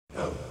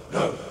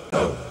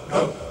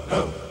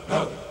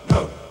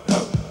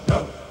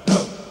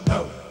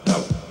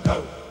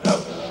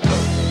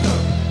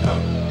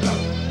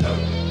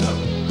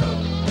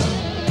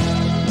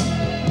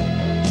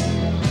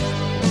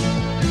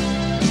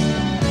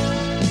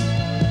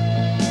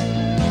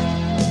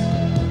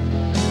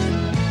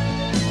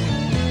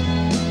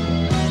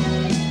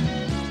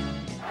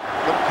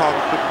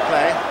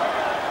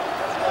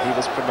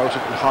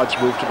Hodge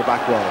move to the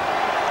back wall.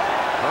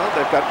 Well,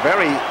 they've got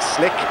very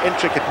slick,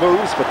 intricate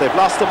moves, but they've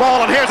lost the ball,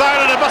 and here's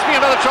Ireland. It must be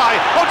another try.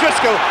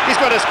 O'Driscoll, he's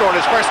going to score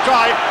his first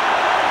try.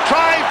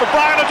 Try for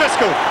Brian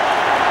O'Driscoll.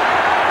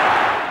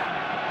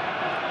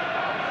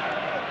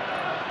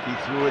 He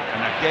threw it,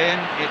 and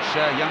again it's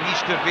young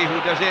Easterby who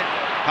does it.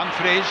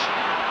 Humphreys,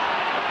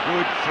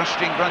 good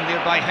thrusting run there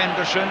by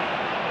Henderson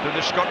to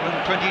the Scotland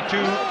 22.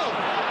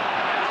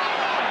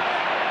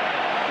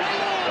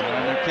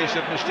 And in case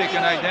of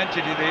mistaken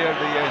identity there,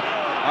 the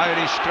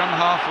Irish scrum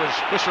half was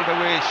whistled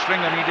away.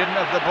 Stringham, he didn't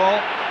have the ball.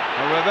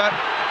 However,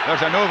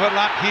 there's an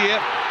overlap here.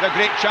 The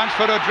great chance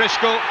for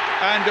O'Driscoll,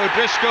 and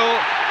O'Driscoll,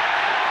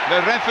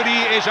 the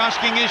referee is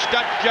asking his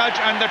judge,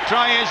 and the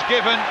try is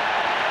given,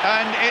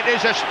 and it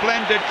is a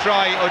splendid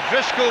try.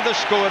 O'Driscoll the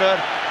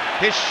scorer,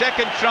 his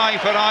second try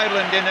for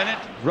Ireland in it.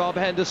 Rob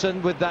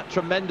Henderson with that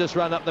tremendous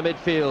run up the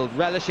midfield,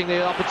 relishing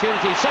the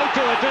opportunity. So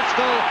to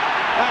O'Driscoll,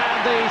 and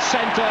the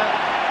centre.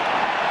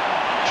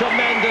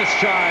 Tremendous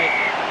try.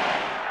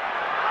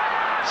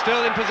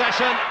 Still in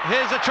possession.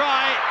 Here's a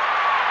try,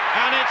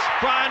 and it's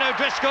Brian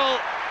O'Driscoll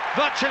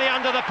virtually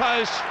under the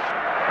post.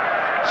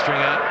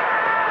 Stringer,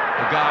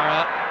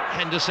 O'Gara,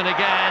 Henderson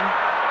again,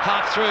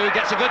 half through,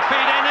 gets a good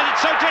feed in, and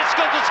it's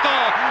O'Driscoll to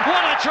score.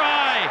 What a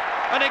try!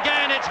 And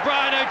again it's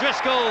Brian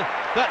O'Driscoll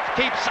that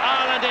keeps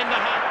Ireland in the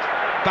hunt.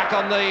 Back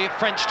on the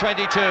French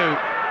 22.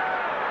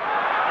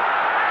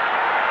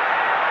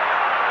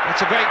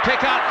 That's a great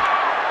pick-up.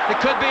 It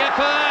could be a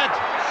third.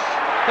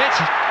 It's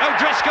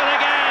O'Driscoll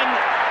again.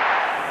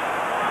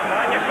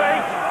 On your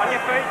feet, on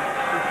your feet.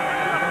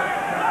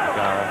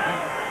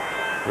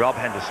 Rob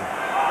Henderson,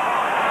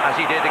 as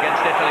he did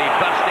against Italy,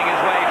 busting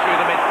his way through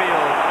the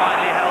midfield,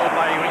 finally held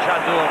by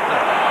Richard Dourte.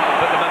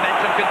 But the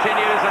momentum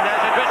continues, and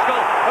there's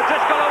O'Driscoll.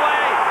 O'Driscoll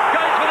away,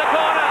 goes for the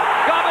corner.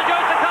 Garber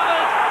Jones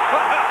covers,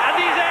 and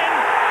he's in.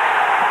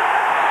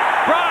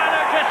 Brian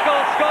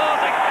O'Driscoll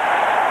scores.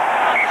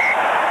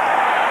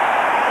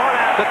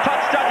 The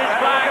touch judge's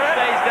flag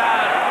stays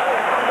down.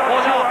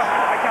 Or not.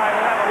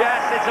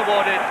 Yes, it's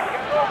awarded.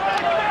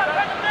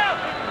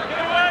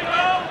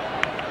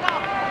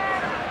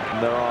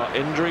 There are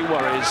injury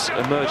worries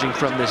emerging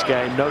from this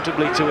game,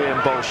 notably to Ian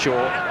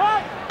Bolshaw.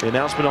 The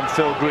announcement on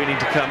Phil Greening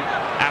to come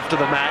after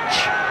the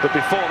match, but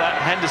before that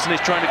Henderson is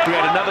trying to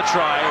create another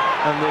try,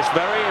 and this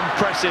very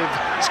impressive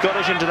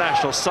Scottish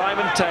international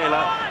Simon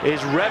Taylor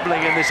is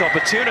revelling in this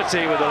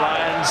opportunity with the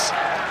Lions,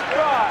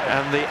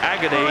 and the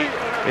agony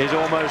is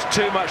almost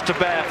too much to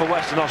bear for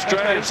Western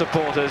Australian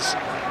supporters.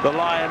 The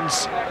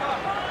Lions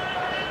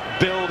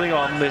building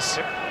on this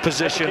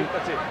position,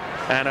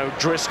 and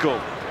O'Driscoll.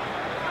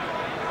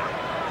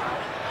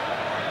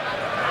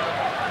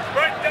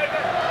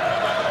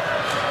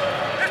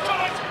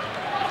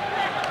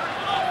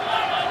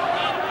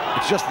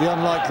 It's just the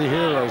unlikely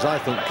heroes, I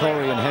think,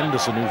 Corrie and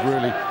Henderson, who've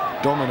really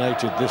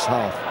dominated this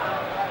half.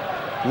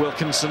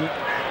 Wilkinson,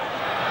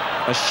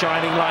 a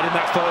shining light in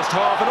that first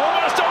half, and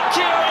almost on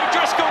cue,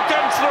 O'Driscoll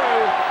comes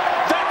through.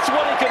 That's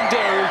what he can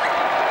do.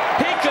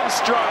 He can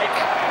strike,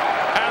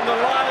 and the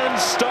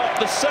Lions start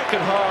the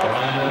second half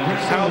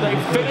how they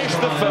finished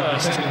the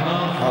first.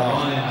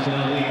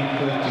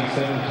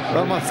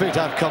 Well, my feet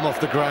have come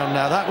off the ground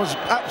now. That was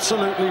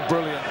absolutely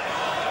brilliant.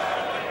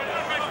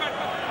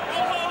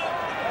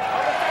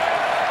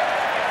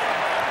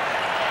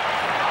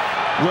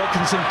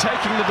 Wilkinson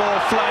taking the ball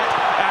flat,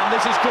 and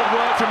this is good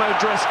work from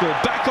O'Driscoll.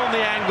 Back on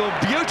the angle,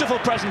 beautiful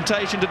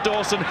presentation to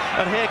Dawson,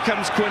 and here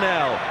comes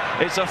Quinnell.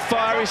 It's a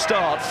fiery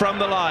start from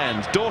the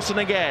Lions.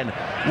 Dawson again,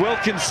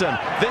 Wilkinson,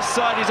 this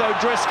side is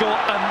O'Driscoll,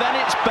 and then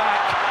it's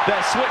back.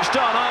 They're switched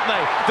on, aren't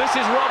they? This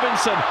is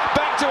Robinson,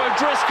 back to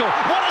O'Driscoll.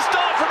 What a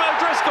start from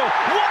O'Driscoll!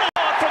 What a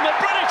start from the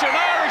British and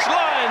Irish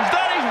Lions!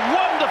 That is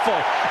wonderful!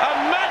 A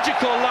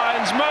magical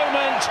Lions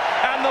moment,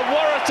 and the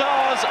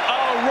Waratahs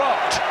are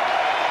rocked.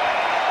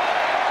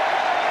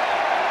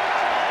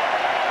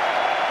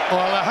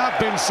 Well, there have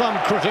been some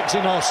critics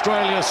in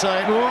Australia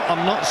saying, oh,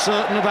 I'm not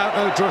certain about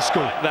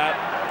O'Driscoll. That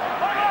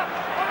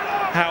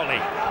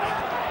Howley.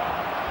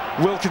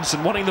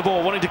 Wilkinson wanting the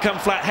ball, wanting to come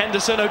flat.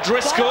 Henderson,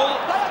 O'Driscoll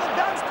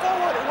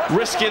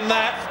risking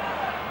that.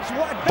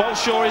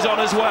 Bolshaw is on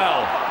as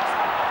well.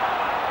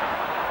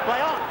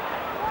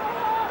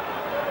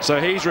 So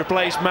he's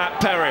replaced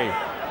Matt Perry.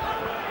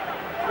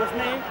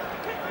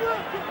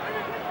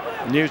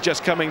 News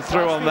just coming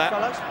through on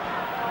that.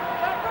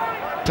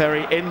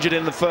 Perry injured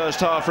in the first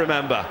half,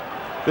 remember.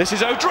 This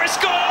is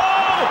O'Driscoll!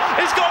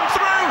 He's gone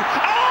through!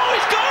 Oh,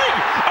 he's going!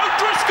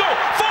 O'Driscoll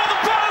for the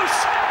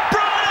post!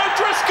 Brian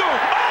O'Driscoll!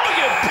 Oh,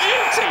 you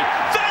beauty!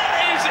 That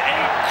is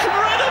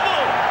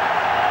incredible!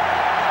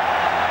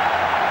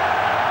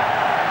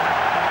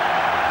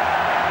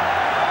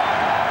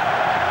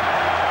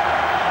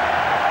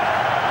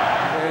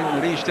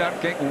 The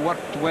restart kick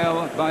worked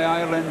well by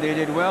Ireland. They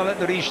did well at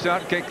the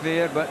restart kick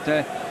there, but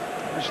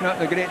it's not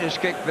the greatest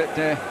kick that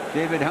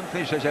David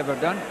Humphreys has ever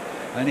done.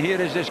 And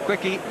here is this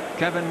quickie,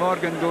 Kevin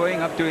Morgan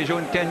going up to his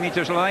own 10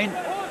 metres line.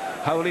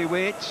 Howley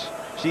waits,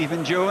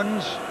 Stephen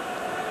Jones.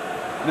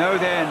 Now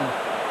then,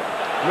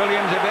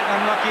 Williams a bit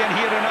unlucky, and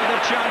here another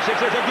chance. If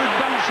there's a good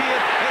bounce here,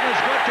 it has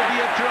got to be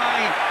a try.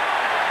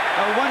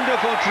 A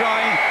wonderful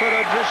try for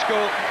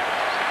O'Driscoll.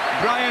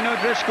 Brian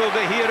O'Driscoll,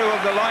 the hero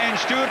of the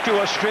Lions tour to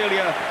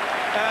Australia,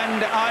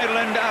 and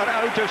Ireland are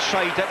out of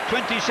sight at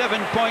 27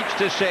 points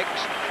to 6.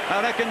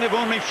 I reckon they've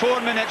only 4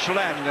 minutes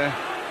left.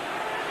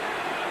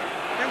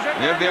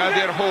 There they are,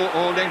 they're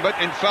holding, but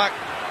in fact,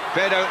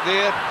 fed out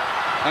there,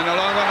 and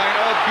along the line,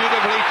 oh,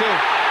 beautifully to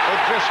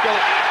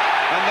O'Driscoll,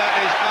 and that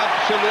is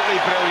absolutely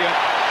brilliant.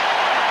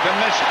 The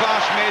missed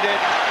pass made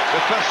it. The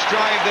first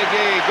try of the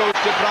day goes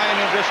to Brian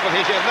O'Driscoll,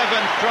 his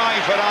 11th try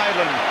for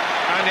Ireland,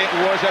 and it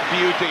was a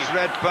beauty.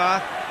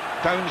 Redpath,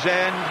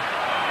 Townsend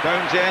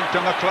to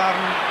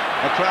McLaren.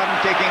 McLaren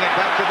taking it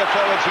back to the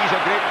forwards. He's a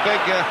great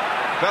big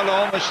fellow,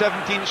 almost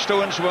 17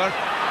 stones worth.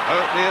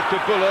 Out there to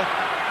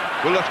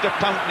Bullock to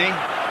Pountney.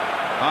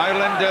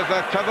 Ireland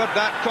have covered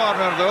that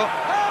corner though.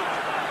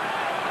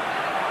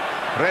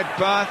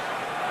 Redpath,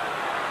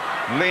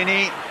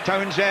 Laney,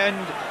 Townsend.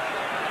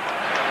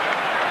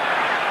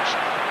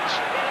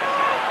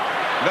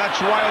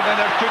 That's wild,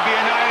 and there could be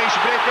an Irish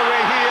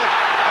breakaway here,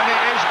 and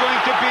it is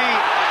going to be.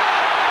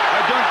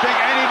 I don't think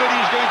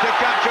anybody's going to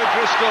catch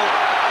O'Driscoll.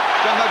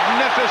 It's a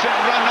magnificent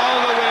run all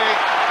the way,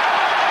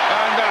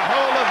 and the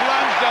whole of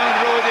Lansdowne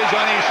Road is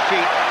on his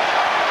feet.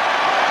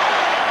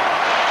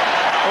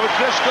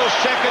 O'Driscoll's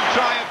second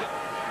try.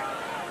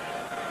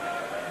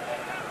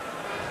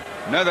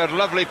 Another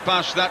lovely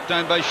pass that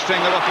time by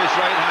Stringer off his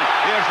right hand.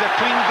 Here's the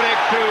clean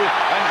breakthrough,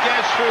 and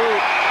guess who?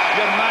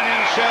 Your man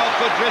himself,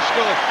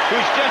 O'Driscoll,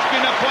 who's just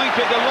been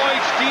appointed the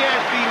Lloyd's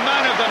DSB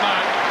Man of the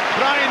Match.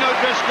 Brian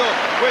O'Driscoll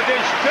with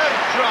his 3rd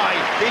try.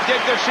 He did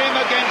the same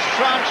against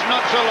France not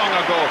so long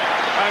ago.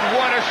 And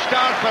what a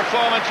star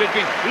performance it's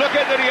been. Look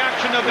at the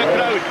reaction of the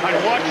crowd, and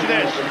watch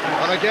this.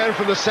 And again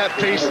from the set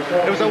piece,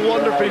 it was a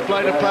wonderfully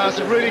flighted pass.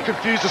 It really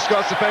confused the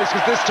Scots defence,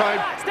 because this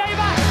time... Stay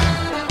back!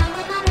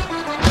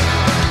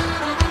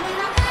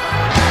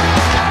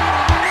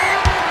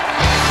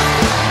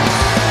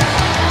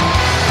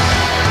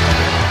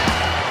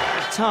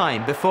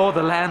 Time before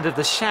the land of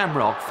the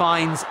Shamrock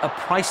finds a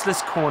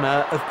priceless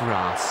corner of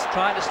grass.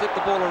 Trying to slip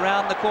the ball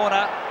around the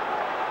corner.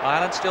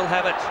 Ireland still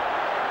have it.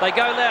 They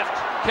go left.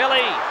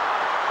 Kelly.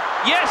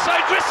 Yes,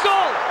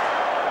 O'Driscoll!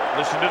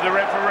 Listen to the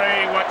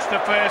referee. Watch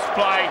the first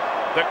play.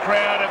 The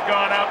crowd have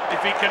gone up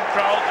if he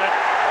controls it.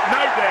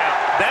 No doubt.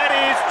 That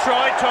is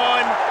try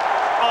time,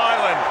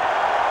 Ireland.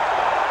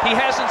 He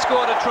hasn't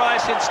scored a try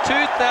since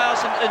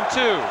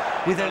 2002.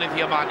 With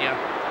Olivier Mania.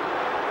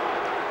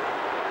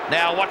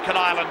 Now what can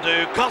Ireland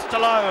do?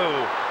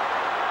 Costello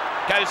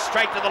goes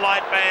straight to the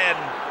light man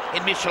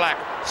in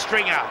Michalak.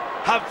 Stringer,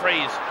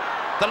 Humphreys,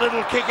 the little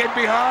kick in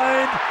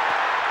behind.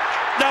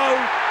 No,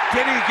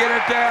 can he get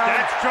it down?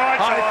 That's try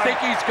time. I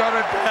think he's got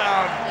it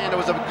down. And it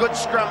was a good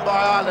scrum by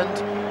Ireland,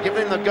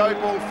 giving the go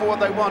ball forward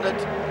they wanted.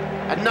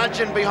 A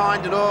nudge in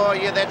behind it. Oh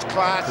yeah, that's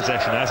class.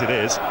 Possession as it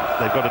is.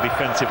 They've got a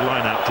defensive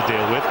line-out to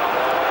deal with.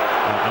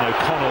 And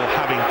O'Connell,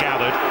 having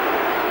gathered,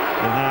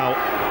 will now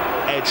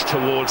edge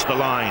towards the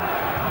line.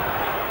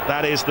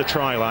 That is the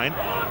try line,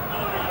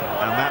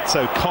 and that's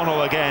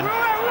O'Connell again,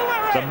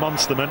 the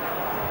monsterman.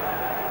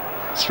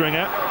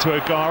 Stringer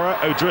to O'Gara.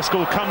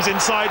 O'Driscoll comes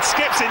inside,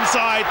 skips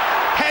inside,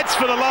 heads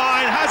for the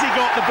line. Has he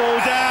got the ball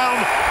down?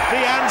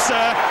 The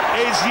answer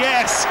is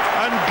yes,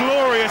 and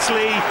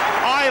gloriously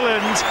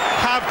Ireland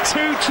have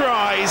 2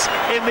 tries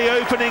in the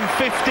opening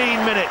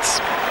 15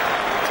 minutes.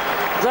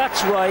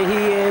 That's why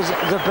he is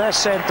the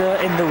best centre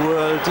in the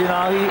world. You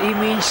know, he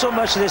means so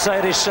much to this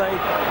Irish side.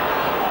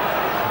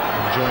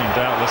 Enjoying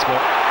doubtless what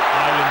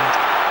Ireland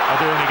are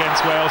doing against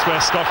Wales, where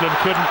Scotland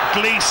couldn't.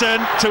 Gleeson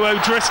to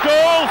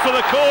O'Driscoll for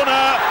the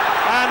corner,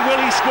 and will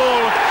he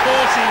score? Of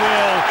course he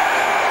will.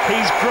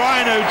 He's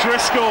Brian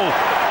O'Driscoll.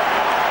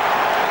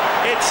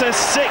 It's a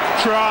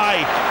 6th try.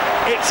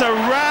 It's a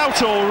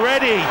rout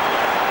already,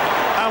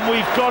 and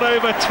we've got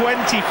over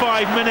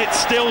 25 minutes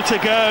still to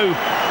go.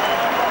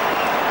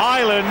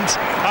 Ireland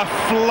are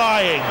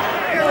flying.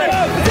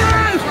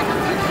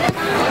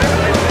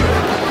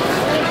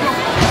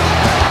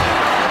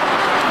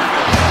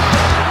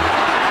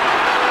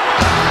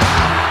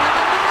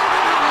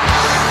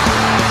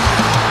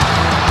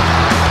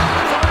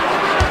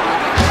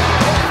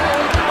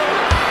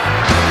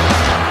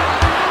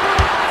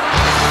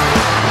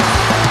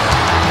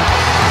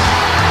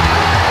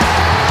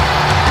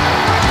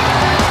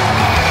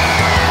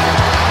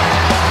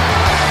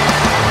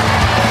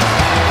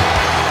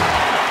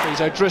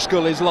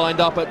 O'Driscoll is lined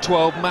up at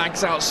 12,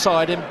 Mags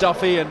outside him,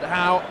 Duffy and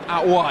Howe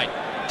out wide.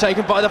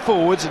 Taken by the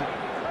forwards, and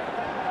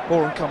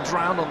Boren comes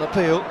round on the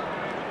peel.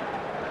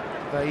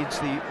 Evades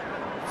the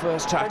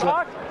first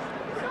tackler.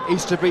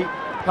 Easterby,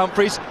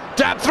 Humphreys,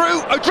 dab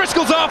through,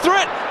 O'Driscoll's after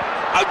it!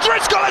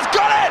 O'Driscoll has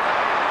got it!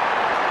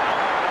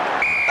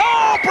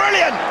 Oh,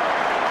 brilliant!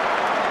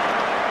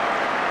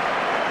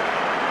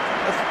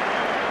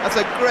 That's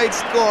a great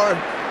score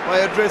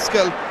by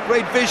O'Driscoll.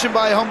 Great vision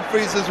by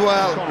Humphreys as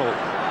well.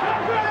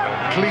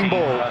 Clean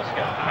ball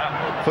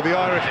for the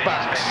Irish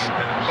backs.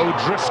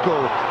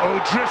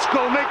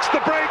 O'Driscoll makes the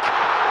break.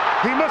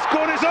 He must go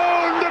on his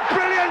own. The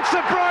brilliance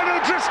of Brian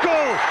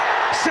O'Driscoll.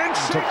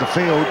 Took the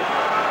field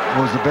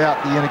was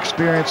about the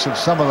inexperience of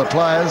some of the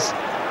players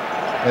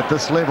at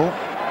this level.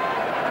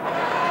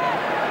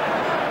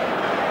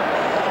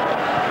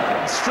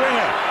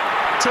 Stringer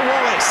to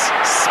Wallace,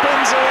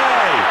 spins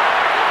away.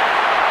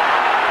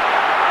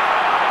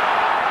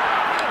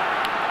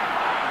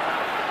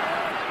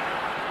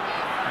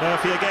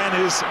 Murphy again,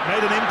 who's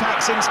made an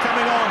impact since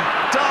coming on.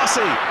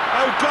 Darcy,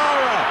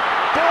 O'Gara,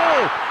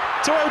 ball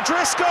to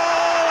O'Driscoll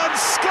and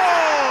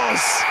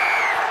scores!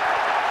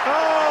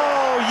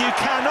 Oh, you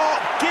cannot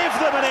give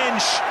them an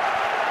inch.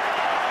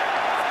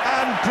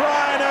 And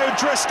Brian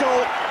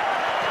O'Driscoll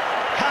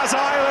has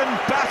Ireland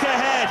back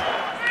ahead.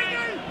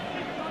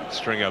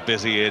 Stringer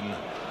busy in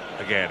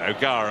again.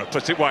 O'Gara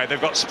puts it wide.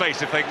 They've got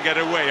space if they can get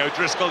away.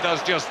 O'Driscoll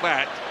does just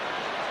that.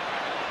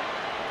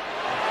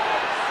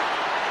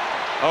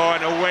 Oh,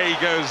 and away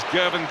goes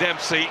Gerben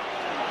Dempsey.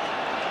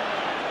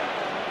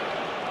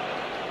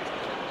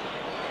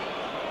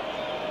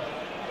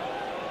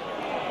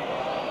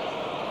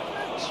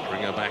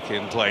 Stringer back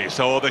in place.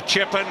 Oh, the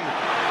chip and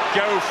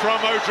go from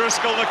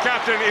O'Driscoll, the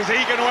captain. Is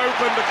he going to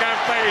open the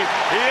campaign?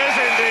 He is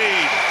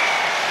indeed.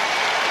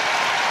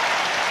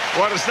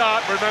 What a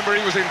start. Remember,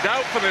 he was in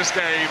doubt for this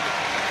game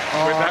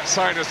with that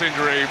sinus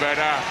injury, but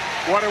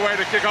what a way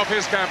to kick off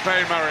his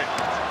campaign, Murray.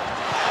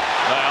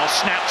 Well,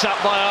 snapped up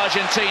by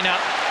Argentina,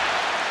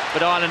 but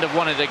Ireland have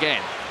won it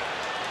again.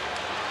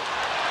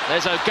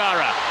 There's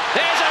O'Gara.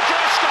 There's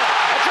O'Driscoll.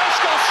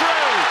 O'Driscoll through.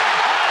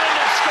 Ireland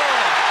have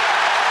scored.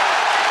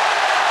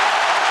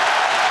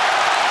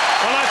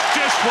 Well, that's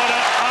just what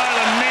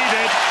Ireland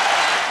needed.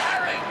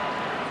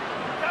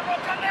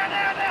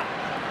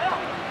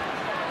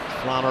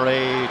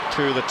 Flannery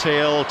to the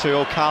tail to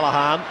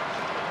O'Callaghan.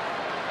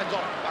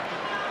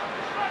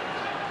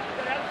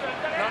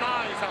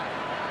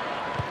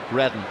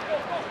 Redden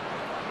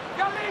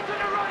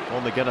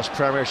won the Guinness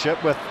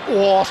Premiership with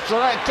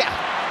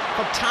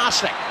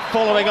fantastic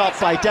following up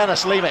by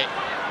Dennis Leamy,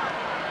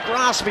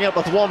 grasping it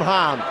with one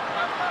hand.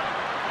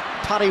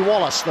 Paddy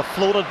Wallace, the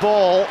floated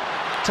ball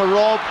to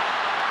Rob.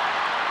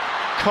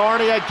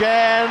 Carney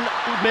again,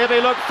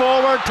 maybe look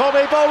forward.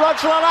 Tommy Bowe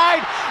runs for the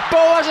line.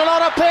 Bowe has a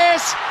lot of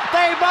pace.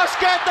 They must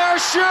get there,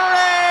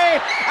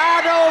 surely.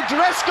 And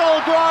O'Driscoll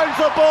grounds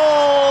the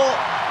ball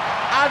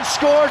and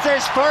scores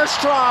his first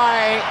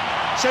try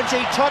since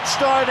he touched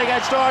down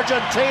against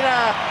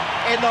Argentina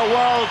in the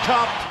World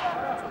Cup.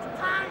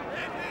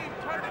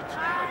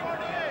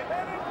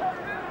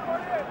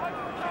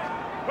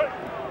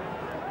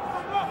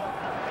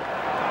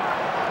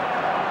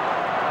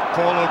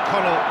 Paul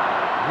O'Connell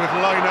with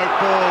line-out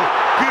ball.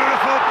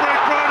 Beautiful break,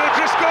 Brian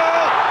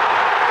O'Driscoll.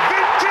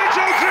 Vintage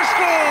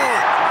O'Driscoll.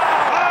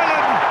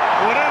 Ireland,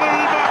 whatever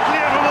Mark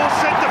Liévalo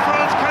said to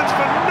France, counts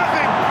for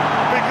nothing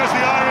because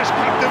the Irish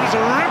captains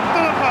ripped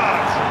them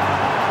apart.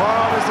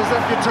 Well, it's as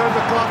if you turn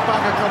the clock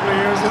back a couple of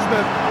years, isn't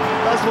it?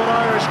 That's what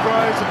Irish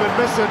crowds have been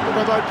missing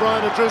without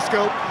Brian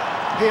O'Driscoll.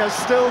 He has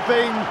still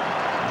been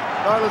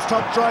Ireland's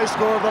top try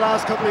scorer of the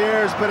last couple of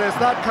years, but it's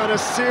that kind of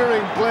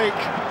searing blink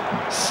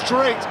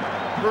straight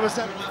from a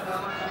centre.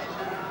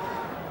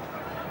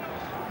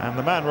 And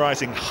the man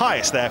rising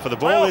highest there for the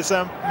ball is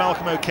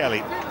Malcolm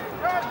O'Kelly. Which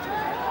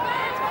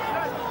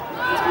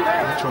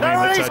will mean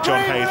that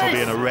John Hayes will be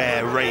in a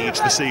rare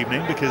rage this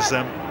evening because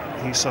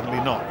he's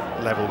suddenly not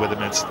level with him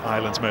as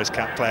Ireland's most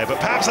capped player.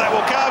 But perhaps that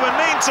will come, and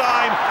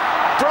meantime,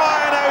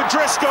 Brian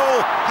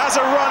O'Driscoll has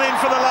a run-in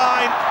for the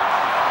line,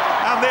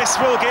 and this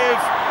will give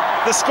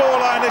the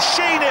scoreline a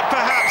sheen it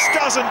perhaps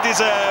doesn't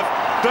deserve,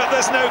 but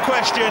there's no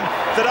question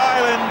that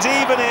Ireland,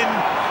 even in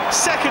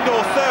second or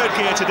third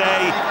gear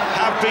today,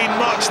 have been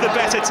much the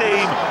better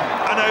team,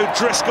 and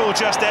O'Driscoll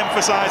just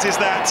emphasises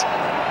that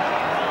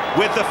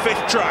with the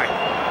fifth try.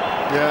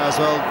 Yeah, as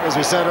well, as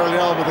we said earlier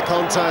on, with the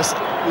contest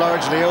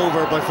largely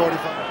over by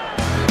 45.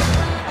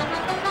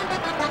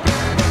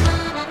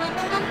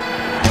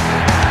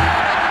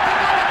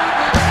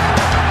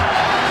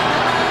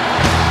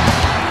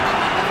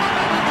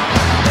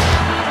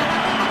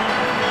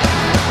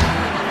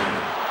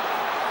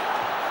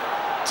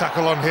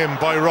 Tackle on him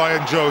by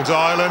Ryan Jones.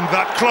 Ireland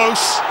that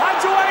close.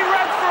 Hands away,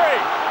 referee!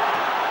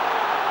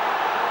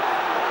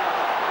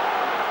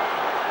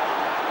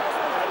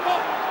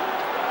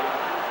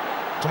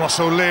 Tomas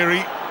O'Leary.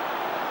 In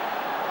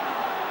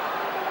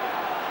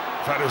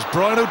fact, it was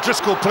Brian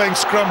O'Driscoll playing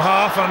scrum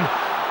half, and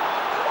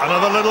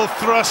another little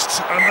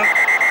thrust, and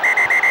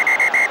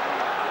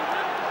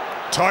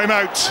time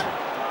out.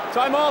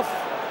 Time off.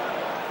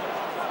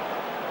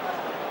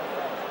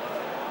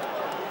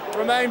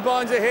 Romain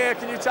Barnes are here.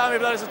 Can you tell me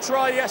if that is a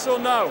try, yes or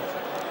no?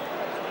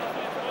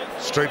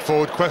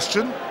 Straightforward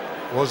question.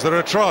 Was there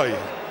a try?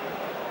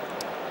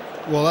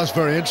 Well, that's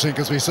very interesting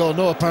because we saw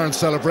no apparent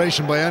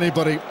celebration by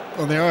anybody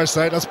on the Irish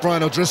side. That's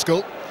Brian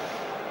O'Driscoll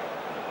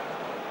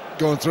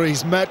going through.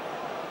 He's met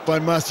by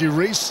Matthew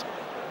Rees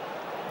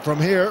from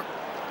here.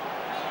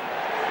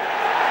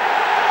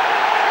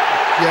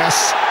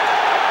 Yes.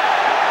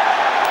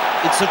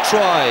 It's a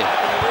try.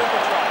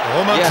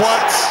 Romain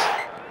Poit.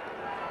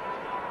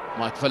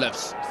 Mike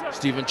Phillips,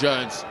 Stephen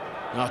Jones,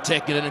 now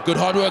taking it in. Good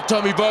hard work,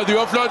 Tommy Bowe, the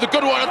offload, the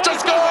good one,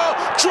 driscoll!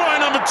 Try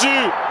number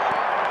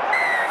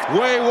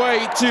 2!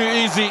 Way too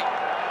easy.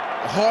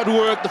 Hard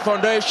work, the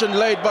foundation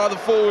laid by the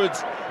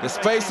forwards, the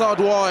space out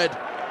wide,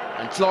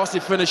 and classy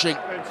finishing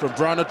from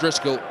Brian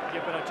O'Driscoll.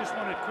 Yeah, but I just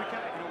wanted quicker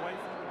and away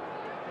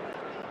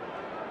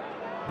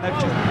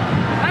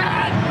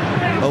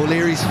from...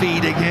 O'Leary's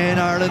feed again.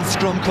 Ireland's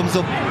scrum comes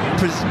up,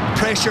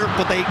 pressure,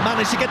 but they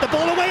manage to get the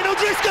ball away. And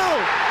O'Driscoll!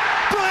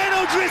 Brian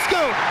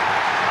O'Driscoll!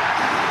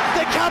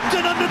 The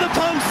captain under the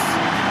post,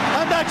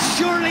 and that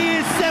surely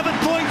is 7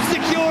 points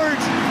secured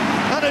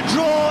and a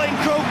draw in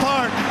Croke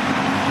Park.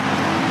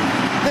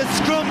 The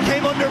scrum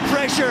came under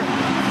pressure,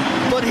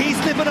 but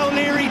Heaslip and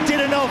O'Leary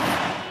did enough.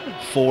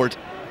 Forward,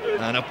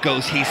 and up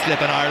goes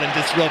Heaslip, and Ireland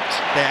disrupt.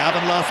 They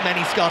haven't lost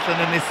many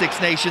Scotland in this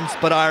Six Nations,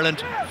 but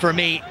Ireland, for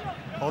me,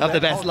 have the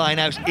best line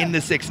out in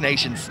the Six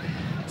Nations.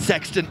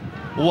 Sexton,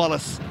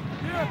 Wallace.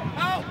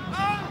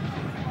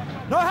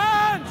 No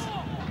hands!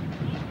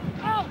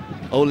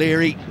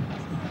 O'Leary,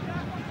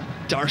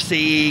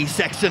 Darcy,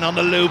 Sexton on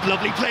the loop.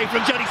 Lovely play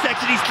from Johnny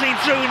Sexton. He's clean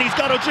through and he's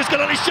got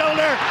O'Driscoll on his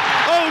shoulder.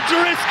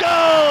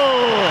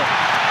 O'Driscoll!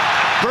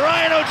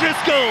 Brian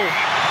O'Driscoll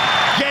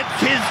gets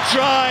his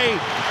try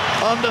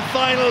on the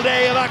final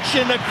day of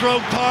action at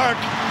Croke Park,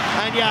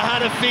 and you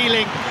had a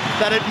feeling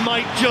that it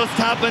might just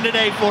happen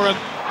today for him.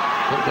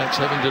 Fullbacks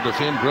having to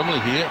defend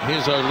grimly here.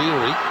 Here's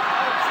O'Leary.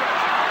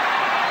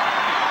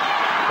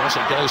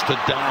 Cross it goes to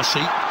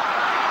Darcy.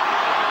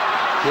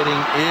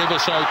 Getting ever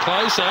so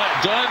closer,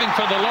 diving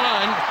for the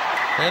line,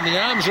 and the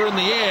arms are in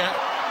the air.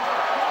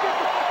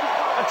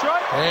 That's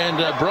right. And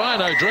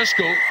Brian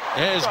O'Driscoll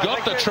has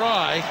got the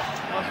try.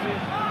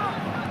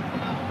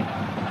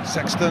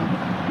 Sexton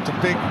to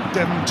big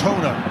Devon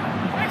Toner.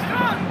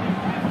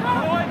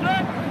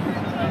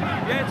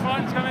 Yeah, it's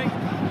fine, it's coming.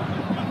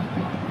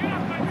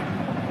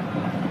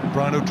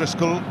 Brian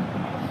O'Driscoll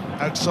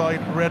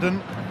outside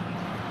Redden.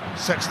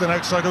 Sexton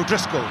outside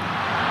O'Driscoll.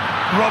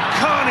 Rob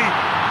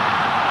Kearney.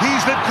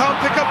 Heaslip can't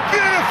pick up.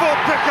 Beautiful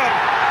pickup.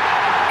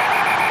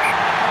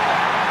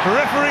 The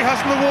referee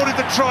hasn't awarded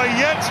the try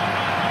yet.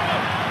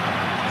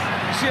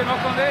 You see a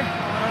knock on there?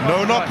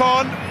 No knock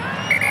on.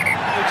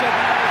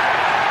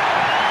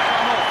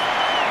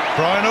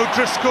 Brian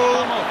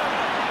O'Driscoll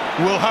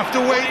will have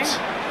to wait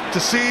to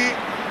see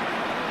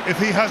if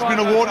he has been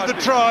awarded the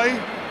try.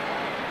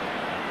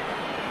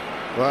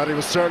 Well, he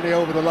was certainly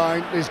over the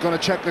line. He's going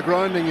to check the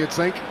grounding, you'd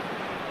think.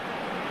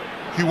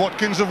 Hugh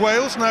Watkins of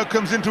Wales now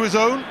comes into his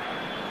own.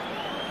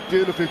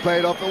 Beautifully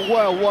played up.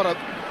 Well, what a...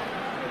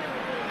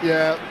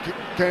 Yeah,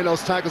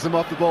 Kalos tackles him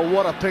off the ball.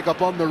 What a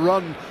pick-up on the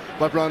run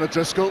by Brian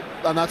O'Driscoll.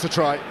 And that's a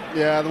try.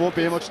 Yeah, there won't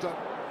be much time.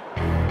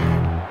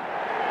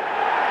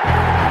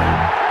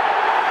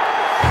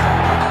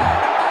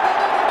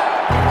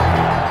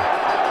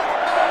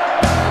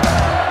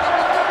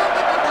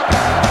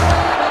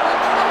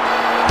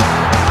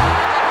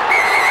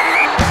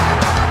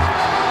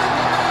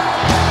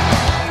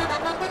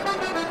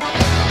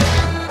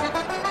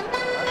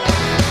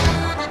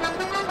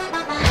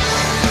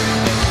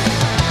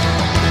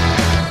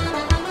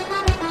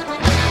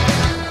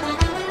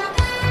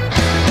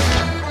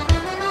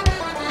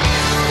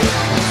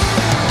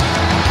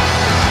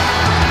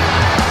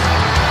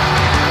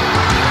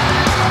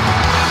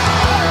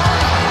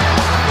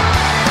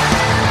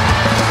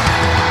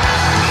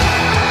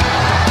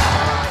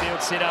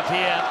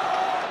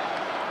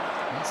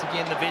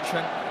 Again, the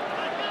veteran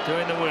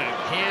doing the work.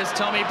 Here's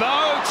Tommy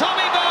Bowe.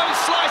 Tommy Bowe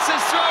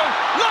slices through,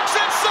 looks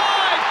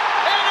inside,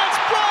 and it's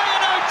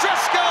Brian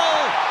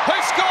O'Driscoll who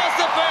scores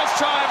the first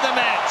try of the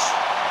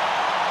match.